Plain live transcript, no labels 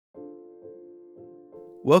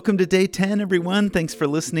Welcome to day 10, everyone. Thanks for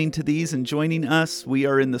listening to these and joining us. We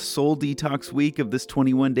are in the Soul Detox week of this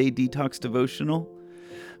 21-day detox devotional.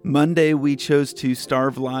 Monday, we chose to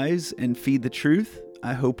starve lies and feed the truth.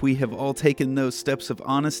 I hope we have all taken those steps of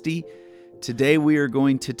honesty. Today, we are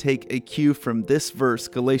going to take a cue from this verse,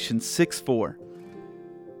 Galatians 6:4.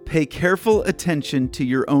 Pay careful attention to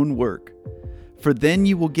your own work, for then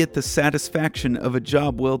you will get the satisfaction of a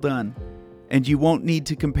job well done, and you won't need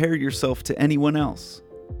to compare yourself to anyone else.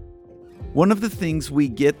 One of the things we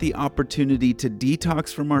get the opportunity to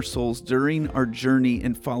detox from our souls during our journey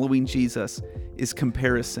in following Jesus is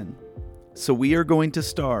comparison. So we are going to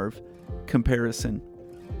starve comparison.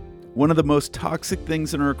 One of the most toxic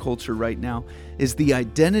things in our culture right now is the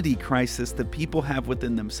identity crisis that people have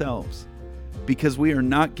within themselves, because we are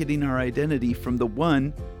not getting our identity from the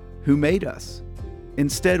one who made us.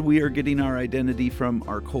 Instead, we are getting our identity from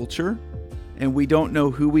our culture, and we don't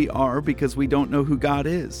know who we are because we don't know who God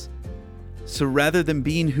is. So rather than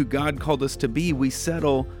being who God called us to be, we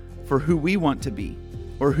settle for who we want to be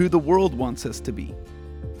or who the world wants us to be.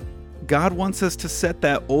 God wants us to set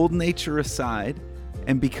that old nature aside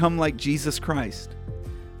and become like Jesus Christ.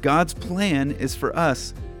 God's plan is for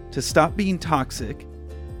us to stop being toxic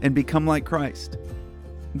and become like Christ.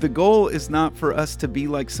 The goal is not for us to be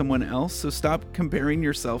like someone else, so stop comparing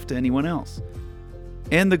yourself to anyone else.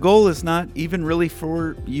 And the goal is not even really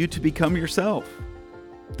for you to become yourself.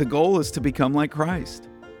 The goal is to become like Christ.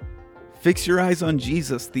 Fix your eyes on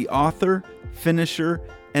Jesus, the author, finisher,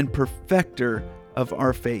 and perfecter of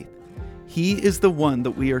our faith. He is the one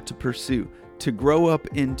that we are to pursue, to grow up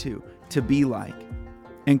into, to be like.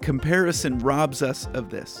 And comparison robs us of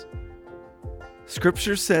this.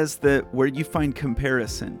 Scripture says that where you find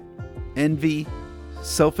comparison, envy,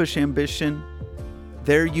 selfish ambition,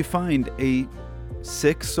 there you find a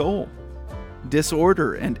sick soul,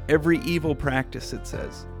 disorder, and every evil practice, it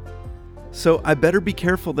says. So I better be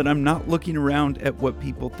careful that I'm not looking around at what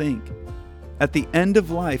people think. At the end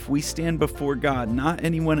of life, we stand before God, not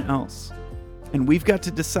anyone else. And we've got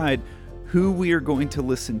to decide who we are going to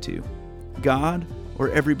listen to, God or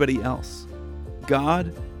everybody else,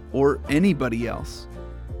 God or anybody else.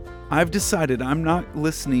 I've decided I'm not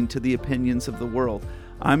listening to the opinions of the world.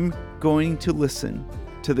 I'm going to listen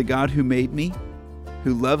to the God who made me,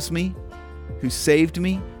 who loves me, who saved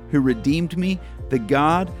me, who redeemed me, the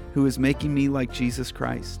God who is making me like Jesus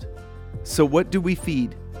Christ. So what do we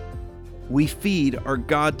feed? We feed our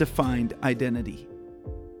God-defined identity.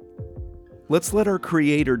 Let's let our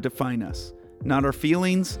Creator define us, not our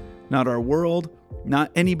feelings, not our world,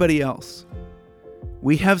 not anybody else.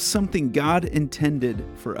 We have something God intended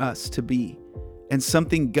for us to be, and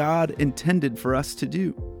something God intended for us to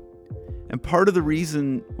do. And part of the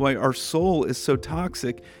reason why our soul is so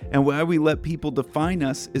toxic and why we let people define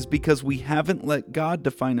us is because we haven't let God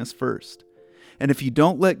define us first. And if you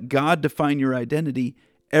don't let God define your identity,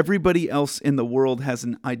 everybody else in the world has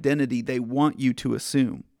an identity they want you to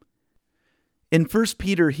assume. In 1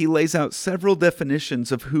 Peter, he lays out several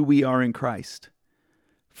definitions of who we are in Christ.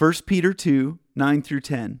 1 Peter 2, 9 through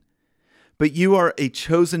 10. But you are a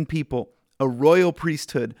chosen people, a royal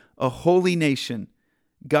priesthood, a holy nation,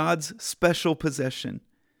 God's special possession,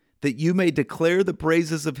 that you may declare the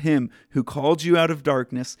praises of him who called you out of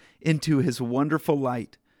darkness into his wonderful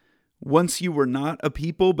light. Once you were not a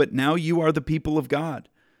people, but now you are the people of God.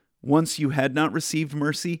 Once you had not received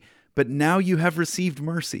mercy, but now you have received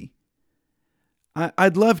mercy.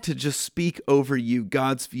 I'd love to just speak over you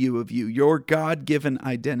God's view of you, your God-given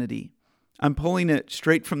identity. I'm pulling it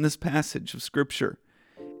straight from this passage of Scripture.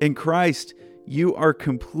 In Christ, you are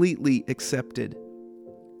completely accepted.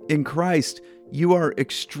 In Christ, you are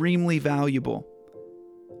extremely valuable.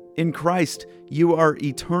 In Christ, you are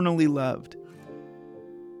eternally loved.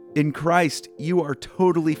 In Christ, you are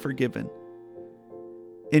totally forgiven.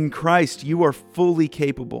 In Christ, you are fully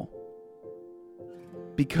capable.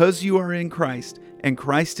 Because you are in Christ and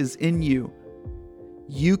Christ is in you,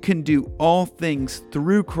 you can do all things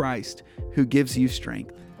through Christ who gives you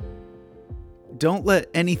strength. Don't let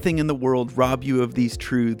anything in the world rob you of these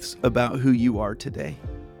truths about who you are today.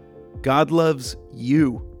 God loves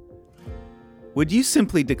you. Would you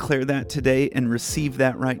simply declare that today and receive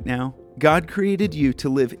that right now? God created you to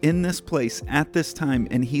live in this place at this time,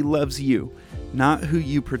 and he loves you, not who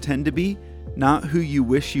you pretend to be, not who you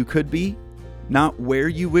wish you could be, not where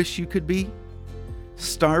you wish you could be.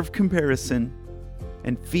 Starve comparison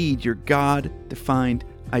and feed your God-defined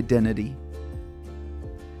identity.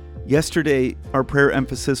 Yesterday, our prayer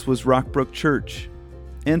emphasis was Rockbrook Church.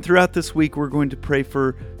 And throughout this week, we're going to pray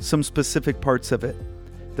for some specific parts of it.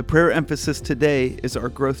 The prayer emphasis today is our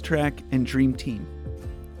growth track and dream team.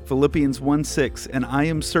 Philippians 1:6, and I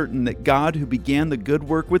am certain that God who began the good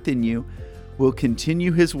work within you will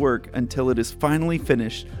continue his work until it is finally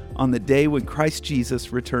finished on the day when Christ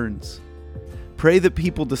Jesus returns. Pray that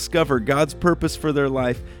people discover God's purpose for their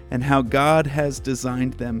life and how God has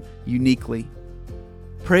designed them uniquely.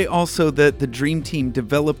 Pray also that the Dream Team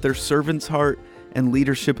develop their servant's heart and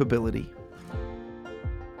leadership ability.